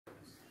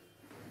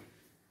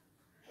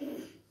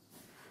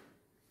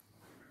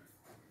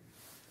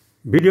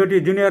ভিডিওটি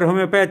junior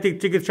homeopathic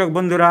চিকিৎসক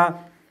বন্ধুরা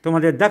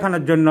তোমাদের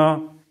দেখানোর জন্য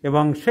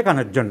এবং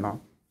শেখানোর জন্য।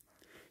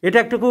 এটা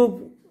একটা খুব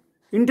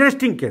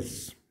interesting case,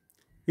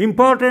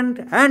 important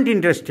and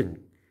interesting.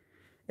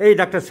 এই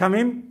ডাক্তার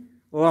শামীম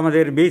ও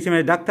আমাদের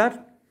বিএসএমের doctor,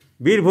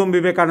 Birbhum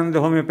Vivekananda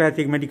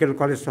homeopathic medical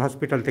college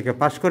hospital থেকে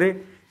পাশ করে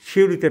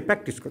সিউড়িতে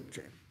প্র্যাকটিস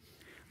করছে।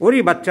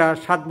 ওরই বাচ্চা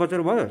 7 বছর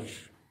বয়স।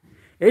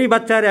 এই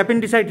বাচ্চার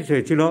অ্যাপেন্ডিসাইটিস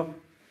হয়েছিল।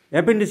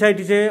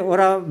 অ্যাপেন্ডিসাইটিসে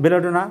ওরা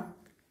বেলোডোনা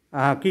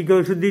কী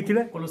ওষুধ দিয়েছিল,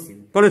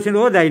 কলোসিন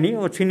ও দেয়নি,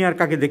 ও সিনিয়র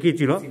কাকে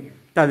দেখিয়েছিল,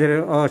 তাদের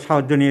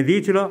সাহায্য নিয়ে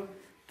দিয়েছিল।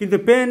 কিন্তু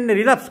পেন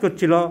রিল্যাপস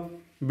করছিল,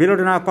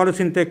 বেলোডোনা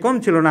কলোসিনতে কম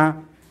ছিল না।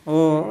 ও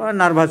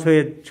নার্ভাস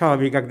হয়ে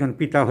স্বাভাবিক একজন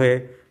পিতা হয়ে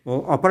ও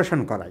অপারেশন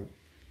করায়,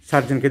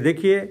 সার্জনকে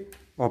দেখিয়ে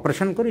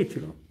অপারেশন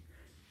করিয়েছিল।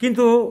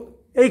 কিন্তু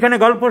এইখানে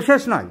গল্প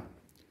শেষ নয়,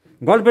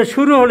 গল্পের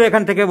শুরু হলো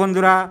এখান থেকে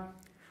বন্ধুরা।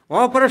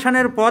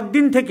 অপারেশনের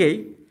পরদিন থেকেই,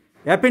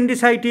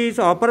 অ্যাপেন্ডিসাইটিস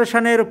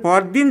অপারেশনের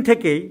পরদিন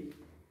থেকেই,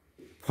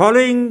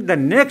 following the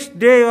next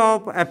day of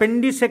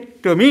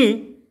appendicectomy,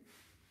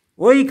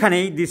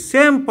 ওইখানেই দি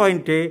সেম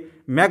পয়েন্টে,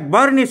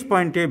 ম্যাকবার্নিস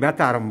পয়েন্টে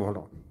ব্যথা আরম্ভ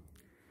হলো।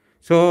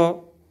 So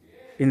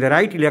in the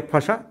right iliac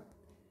ফসা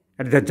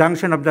at the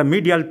junction of the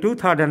medial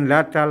 2/3 and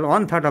lateral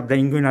 1/3 of the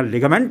inguinal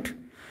ligament,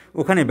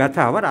 ওখানে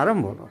ব্যথা আবার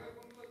আরম্ভ হলো।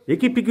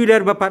 একই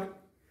পিকুলিয়ার ব্যাপার।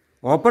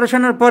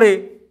 অপারেশনের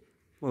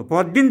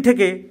পরদিন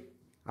থেকে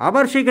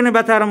আবার সেইখানে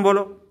ব্যথা আরম্ভ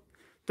হলো।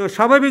 তো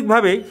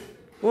স্বাভাবিকভাবেই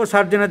ও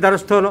সার্জনের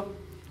দ্বারস্থ হলো।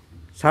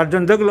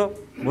 সার্জন দেখলো,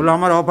 বললো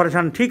আমার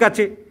অপারেশন ঠিক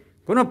আছে,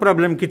 কোনো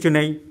প্রবলেম কিছু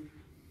নেই,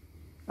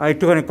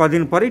 একটুখানি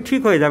কদিন পরেই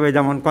ঠিক হয়ে যাবে,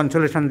 যেমন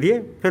কনসোলেশন দিয়ে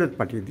ফেরত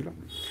পাঠিয়ে দিল।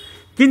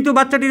 কিন্তু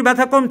বাচ্চাটির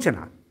ব্যথা কমছে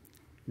না,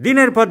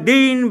 দিনের পর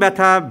দিন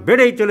ব্যথা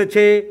বেড়েই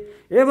চলেছে।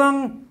 এবং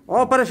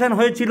অপারেশন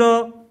হয়েছিল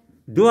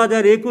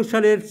 2021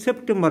 সালের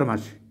সেপ্টেম্বর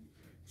মাসে।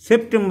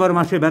 সেপ্টেম্বর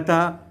মাসে ব্যথা,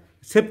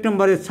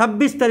 সেপ্টেম্বরের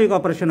 26 তারিখ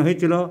অপারেশন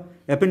হয়েছিল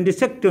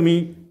অ্যাপেন্ডিসেক্টমি,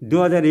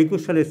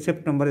 2021 সালের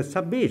সেপ্টেম্বরের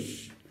 26।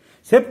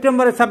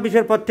 সেপ্টেম্বরের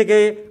 26-এর পর থেকে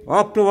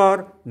অক্টোবর,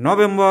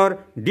 নভেম্বর,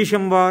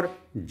 ডিসেম্বর,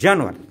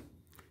 জানুয়ারি,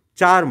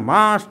 4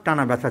 মাস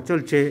টানা ব্যথা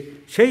চলছে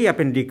সেই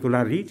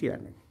অ্যাপেন্ডিকুলার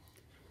রিজিয়নে।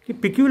 কি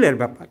পিকিউলার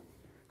ব্যাপার,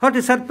 হোয়াট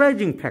এ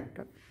সারপ্রাইজিং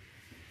ফ্যাক্টর।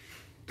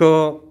 তো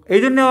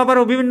এই জন্য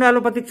আবারও বিভিন্ন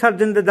অ্যালোপ্যাথিক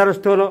সার্জনদের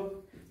দ্বারস্থ হলো,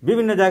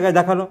 বিভিন্ন জায়গায়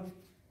দেখালো।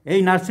 এই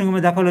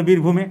নার্সিংহোমে দেখালো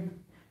বীরভূমে,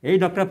 এই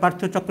ডক্টর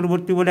পার্থ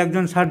চক্রবর্তী বলে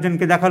একজন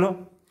সার্জনকে দেখালো,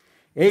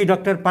 এই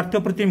ডক্টর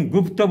পার্থপ্রতিম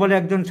গুপ্ত বলে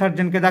একজন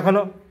সার্জনকে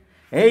দেখালো,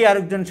 এই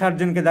আরেকজন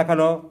সার্জনকে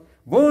দেখালো,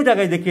 বহু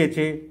জায়গায়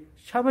দেখিয়েছে।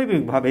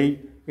 স্বাভাবিকভাবেই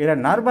এরা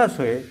নার্ভাস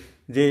হয়ে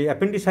যে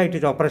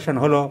অ্যাপেন্ডিসাইটিস অপারেশন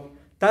হলো,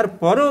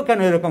 তারপরেও কেন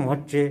এরকম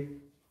হচ্ছে,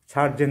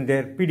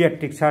 সার্জনদের,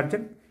 পিডিয়াট্রিক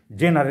সার্জন,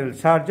 জেনারেল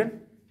সার্জন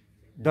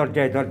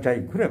দরজায় দরজায়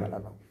ঘুরে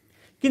বেড়ালো,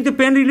 কিন্তু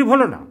পেন রিলিফ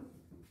হলো না।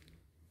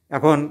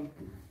 এখন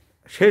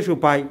শেষ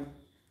উপায়,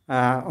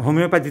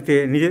 হোমিওপ্যাথিতে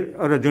নিজের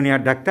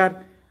জুনিয়র ডাক্তার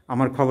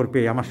আমার খবর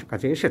পেয়ে আমার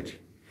কাছে এসেছে,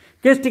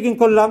 কেস টেকিং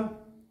করলাম।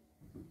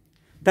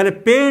 তাহলে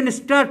pen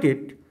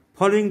started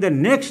following the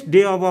next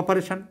day of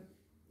operation.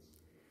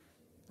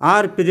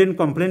 R present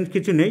compliance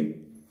কিছু নেই।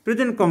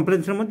 প্রেজেন্ট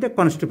কমপ্লেন্সের মধ্যে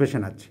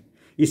কনস্টিপেশন আছে,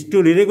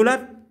 স্টুল irregular,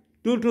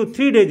 2 to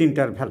 3 days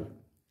interval,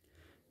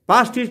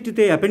 past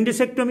হিস্ট্রিতে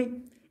appendicectomy,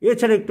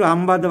 এছাড়া একটু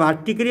আমবাদ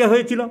আর্টিকেরিয়া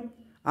হয়েছিল,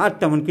 আর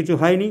তেমন কিছু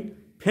হয়নি।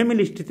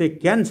 Family হিস্ট্রিতে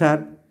cancer,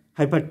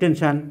 hyper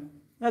tension,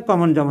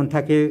 common যেমন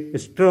থাকে,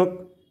 স্ট্রোক,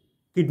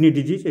 কিডনি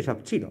ডিজিজ এসব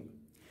ছিল।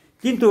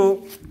 কিন্তু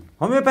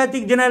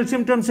হোমিওপ্যাথিক জেনারেল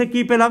সিমটমসে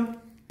কী পেলাম?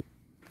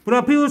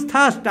 প্রফিউজ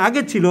থার্স্ট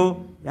আগে ছিল,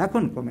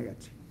 এখন কমে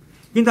গেছে।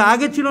 কিন্তু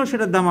আগে ছিল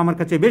সেটার দাম আমার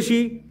কাছে বেশি,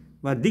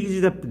 বা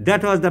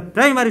that was the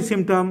primary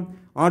symptom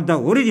or the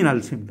original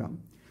symptom.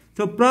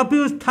 So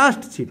profuse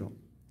thirst ছিল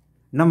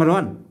number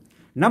 1।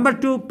 Number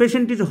 2,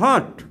 patient is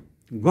hot,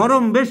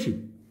 গরম বেশি।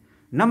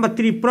 Number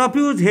 3,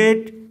 profuse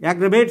head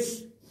aggravates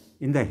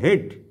in the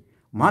head,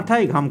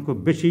 মাথায় ঘাম খুব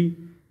বেশি,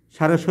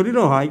 সারা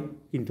শরীরও হয়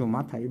কিন্তু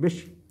মাথায়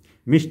বেশি।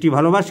 মিষ্টি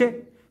ভালোবাসে,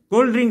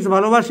 কোল্ড ড্রিঙ্কস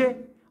ভালোবাসে,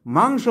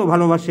 মাংস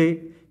ভালোবাসে,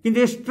 কিন্তু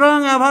strong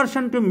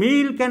aversion to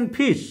milk and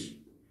fish,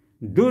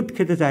 দুধ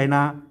খেতে চায়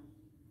না,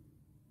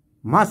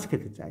 মাছ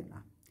খেতে চায় না।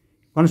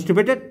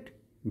 কনস্টিপেটেড,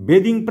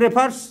 বেদিং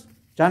প্রেফার্স,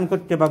 চান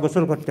করতে বা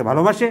গোসল করতে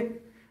ভালোবাসে।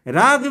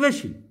 রাগ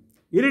বেশি,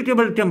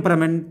 irritable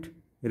temperament,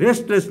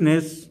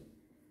 restlessness,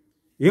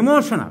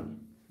 emotional,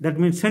 that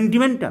means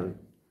sentimental,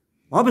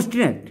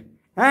 obstinate,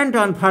 and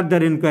on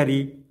further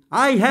inquiry,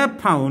 I have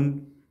found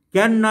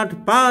cannot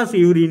pass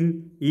urine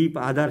if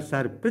others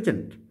are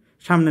present.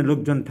 সামনে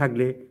লোকজন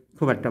থাকলে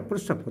খুব একটা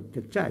প্রস্রাব করতে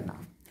চায় না।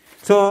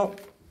 সো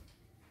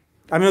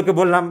আমি ওকে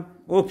বললাম,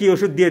 ও কি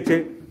ওষুধ দিয়েছে?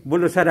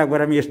 বললো স্যার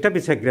একবার আমি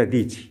স্ট্যাপিসেগ্রা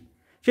দিয়েছি।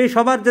 সেই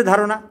সবার যে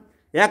ধারণা,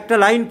 একটা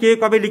লাইন কে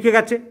কবে লিখে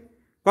গেছে,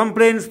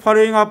 compliance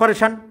following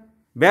operation,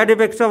 bad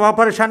effects of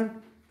operation,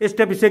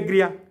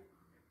 স্ট্যাপিসেগ্রিয়া,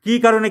 কী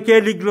কারণে কে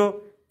লিখলো,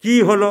 কী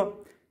হলো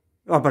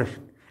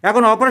অপারেশন।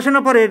 এখন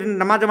অপারেশনের পরে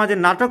মাঝে মাঝে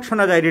নাটক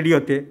শোনা যায়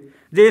রেডিওতে,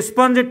 যে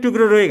স্পঞ্জের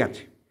টুকরো রয়ে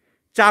গেছে,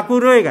 চাকু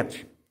রয়ে গেছে,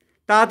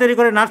 তাড়াতাড়ি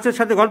করে নার্সের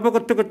সাথে গল্প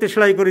করতে করতে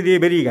সেলাই করে দিয়ে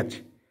বেরিয়ে গেছে।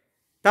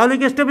 তাহলে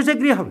কি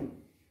স্ট্যাপিসেগ্রিয়া হবে?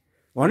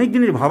 অনেক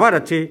জিনিস ভাবার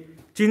আছে,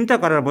 চিন্তা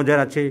করার বোঝার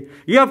আছে।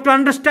 You have to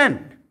understand,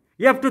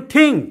 you have to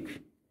think,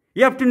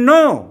 you have to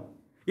know,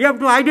 you have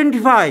to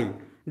identify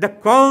the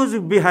cause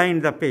behind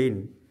the pain,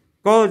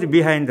 cause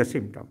behind the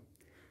symptom.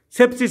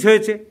 Sepsis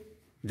হয়েছে,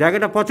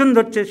 জায়গাটা পছন্দ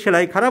হচ্ছে,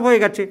 সেলাই খারাপ হয়ে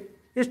গেছে,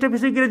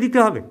 স্টেফিসে গিয়ে দিতে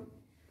হবে।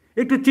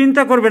 একটু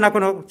চিন্তা করবে না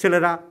কোনো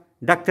ছেলেরা,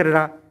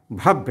 ডাক্তারেরা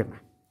ভাববে না,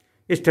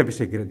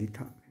 স্টেফিসে গিয়ে দিতে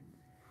হবে।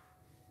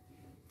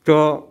 তো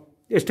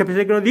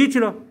স্টেফিসে গিয়ে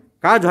দিয়েছিল,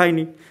 কাজ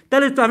হয়নি।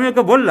 তাহলে তো আমি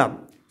ওকে বললাম,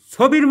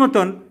 ছবির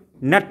মতন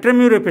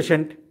ন্যাট্রামিউরের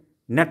পেশেন্ট,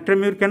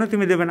 ন্যাট্রামিউর কেন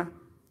তুমি দেবে না?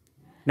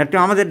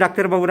 আমাদের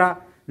ডাক্তারবাবুরা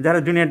যারা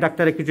জুনিয়র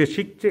ডাক্তারে কিছু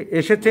শিখছে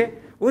এসেছে,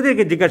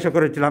 ওদেরকে জিজ্ঞাসা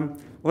করেছিলাম,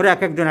 ওরা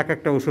এক একজন এক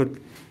একটা ওষুধ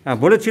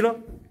বলেছিল।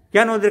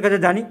 কেন ওদের কাছে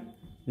জানি।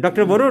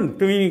 ডক্টর বলুন,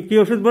 তুমি কি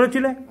ওষুধ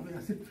বলেছিলে?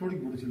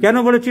 কেন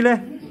বলেছিলে?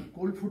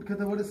 কোল্ড ফুড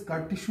খেতে পারে,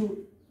 স্কার টিস্যু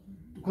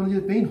কোনো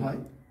যদি পেইন হয়,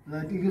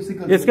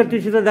 স্কার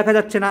টিস্যুতে দেখা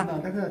যাচ্ছে না,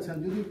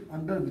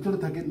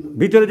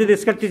 ভিতরে যদি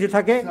স্কার টিস্যু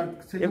থাকে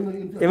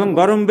এবং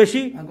গরম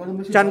বেশি,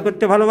 চান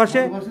করতে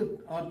ভালোবাসে,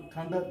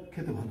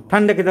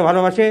 ঠান্ডা খেতে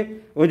ভালোবাসে,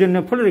 ওই জন্য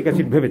ফ্লোরিক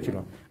অ্যাসিড ভেবেছিল।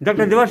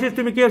 ডক্টর দেবাশিস,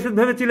 তুমি কি ওষুধ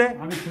ভেবেছিলে?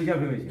 আমি সুজা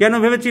ভেবেছি। কেন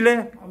ভেবেছিলে?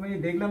 আমি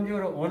দেখলাম যে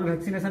ওর অল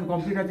ভ্যাকসিনেশন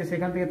কমপ্লিট আছে,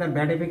 সেখান থেকে তার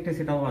ব্যাড এফেক্টে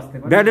সেটাও আসতে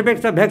পারে। ব্যাড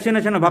এফেক্টস অফ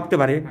ভ্যাকসিনেশনও ভাবতে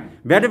পারে।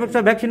 ব্যাড এফেক্টস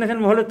অফ ভ্যাকসিনেশন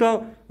হলে তো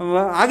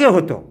আগে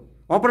হতো,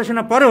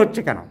 অপারেশনের পরে হচ্ছে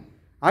কেন?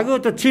 আগেও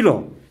তো ছিল।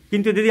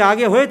 কিন্তু যদি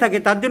আগে হয়ে থাকে,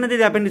 তার জন্য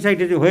যদি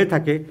অ্যাপেন্ডিসাইটিস হয়ে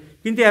থাকে,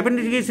 কিন্তু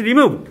অ্যাপেন্ডিসাইটিস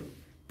রিমুভড,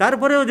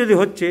 তারপরেও যদি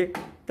হচ্ছে,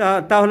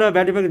 তাহলে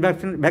ব্যাড এফেক্ট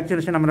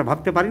ভ্যাকসিনেশন আমরা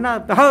ভাবতে পারি না।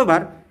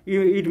 However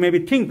it may be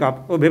think of,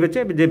 ও ভেবেছে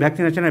যে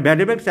ভ্যাকসিনেশনের ব্যাড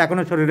এফেক্টস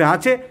এখনও শরীরে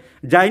আছে,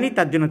 যায়নি,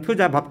 তার জন্য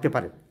থুজা ভাবতে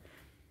পারে।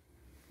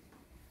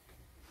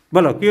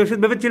 বলো, কি ওষুধ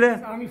ভেবেছিলে?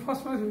 আমি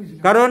ফসফরাস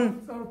ভেবেছিলাম, কারণ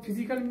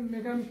ফিজিক্যাল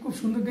মেকানিক খুব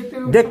সুন্দর দেখতে,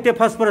 দেখতে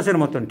ফসফরাসের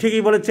মতন।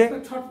 ঠিকই বলেছে।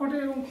 ছটফটে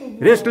এবং খুব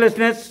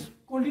রেস্টলেসনেস,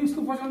 কোল্ড ড্রিঙ্কস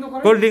খুব পছন্দ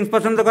করে, কোল্ড ড্রিঙ্কস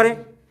পছন্দ করে,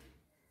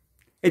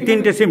 এই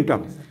তিনটে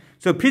symptom.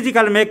 So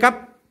physical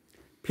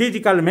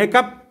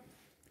makeup,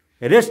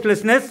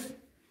 restlessness,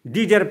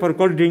 desire for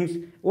cold drinks,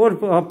 ওর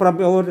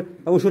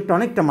ওষুধটা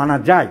অনেকটা মানা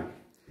যায়,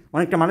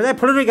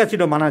 ফ্লোরিক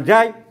অ্যাসিডও মানা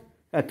যায়,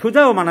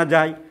 থুজাও মানা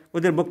যায়।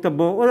 ওদের বক্তব্য,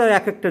 ওরা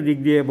এক একটা দিক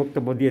দিয়ে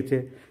বক্তব্য দিয়েছে।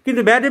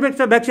 কিন্তু ব্যাড এফেক্টস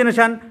অফ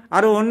ভ্যাকসিনেশান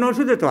আরও অন্য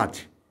ওষুধে তো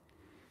আছে।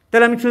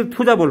 তাহলে আমি শুধু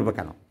থুজা বলবো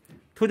কেন?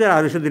 থুজার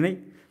আর ওষুধ নেই।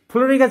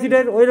 ফ্লোরিক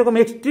অ্যাসিডের ওই রকম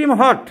এক্সট্রিম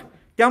হট,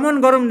 তেমন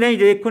গরম নেই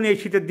যে এক্ষুনি এই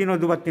শীতের দিনও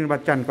 2-3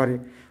 বার চান করে।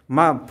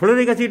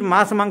 ফ্লোরিক অ্যাসিড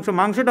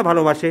মাংসটা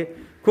ভালোবাসে,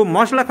 খুব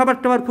মশলা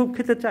খাবার খুব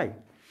খেতে চায়,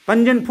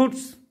 পাঞ্জেন্ট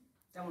ফুডস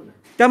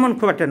তেমন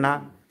খুব একটা না।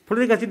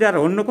 ফ্লোরিক অ্যাসিডে আর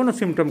অন্য কোনো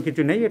সিমটম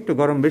কিছু নেই, একটু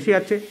গরম বেশি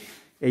আছে,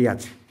 এই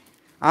আছে।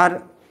 আর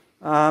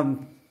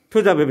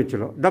থুজা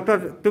ভেবেছিল। ডক্টর,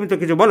 তুমি তো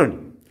কিছু বলোনি।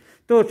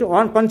 তো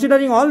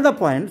considering all the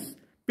points,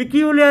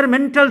 peculiar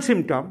mental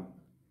symptom,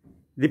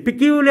 the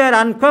peculiar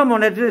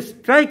uncommon and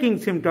striking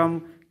symptom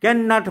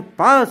cannot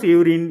pass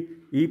urine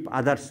if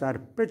others are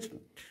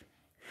present.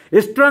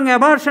 A strong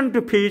aversion to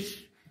fish,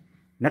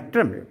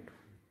 ন্যাট্রামিউর,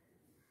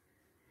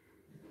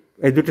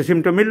 এই দুটো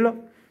সিমটম মিলল।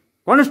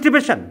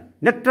 Constipation,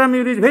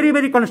 ন্যাট্রামিউর is very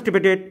very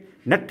constipated.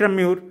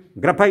 ন্যাট্রামিউর,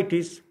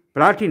 graphites,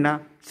 Platina,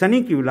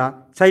 সানিকিউলা,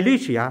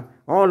 silicea,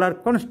 all R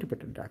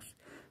constipated drugs.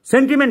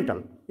 Sentimental,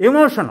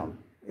 emotional,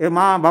 এ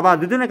মা বাবা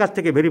দুজনের কাছ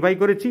থেকে verify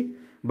করেছি,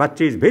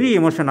 বাচ্চা is very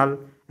emotional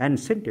and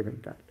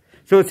sentimental.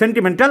 So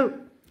sentimental,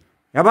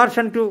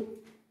 aversion to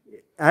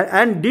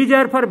and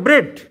desire for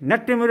bread,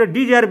 ন্যাট্রামিউরের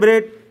desire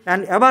bread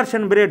and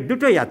aversion bread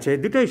দুটোই আছে,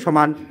 দুটোই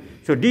সমান।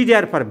 So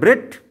desire for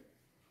bread,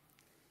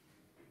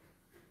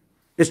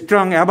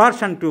 strong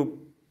aversion to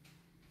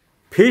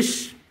fish,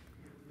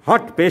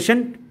 hot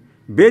patient,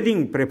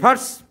 bathing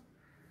prefers,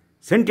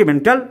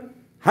 sentimental,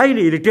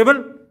 highly irritable,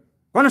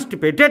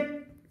 constipated,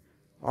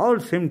 all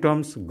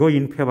symptoms go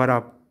in favor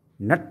of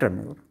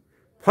ন্যাট্রামিউর।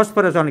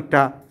 Phosphorus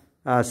অনেকটা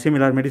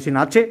similar medicine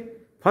আছে,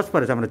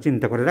 phosphorus আমরা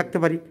চিন্তা করে রাখতে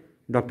পারি।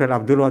 ডক্টর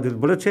আব্দুল ওয়াদুদ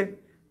বলেছে,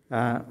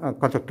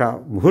 কতটা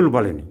ভুল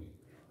বলেনি।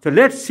 So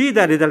let's see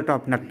the result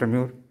of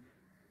ন্যাট্রামিউর।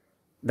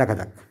 দেখা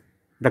যাক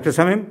ডক্টর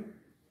শামীম,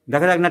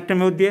 দেখা যাক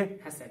ন্যাট্রামিউর দিয়ে।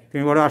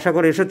 তুমি বড় আশা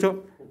করে এসেছো,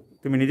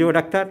 তুমি নিজেও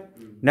ডাক্তার,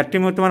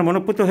 ন্যাট্রামিউর তোমার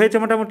মনোপুত হয়েছে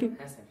মোটামুটি।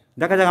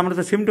 দেখা যাক, আমরা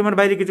তো সিমটমের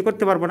বাইরে কিছু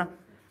করতে পারবো না।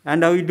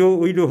 And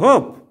we do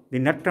hope the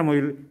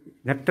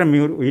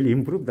ন্যাট্রামিউর will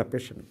improve the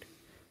patient.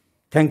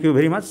 Thank you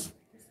very much.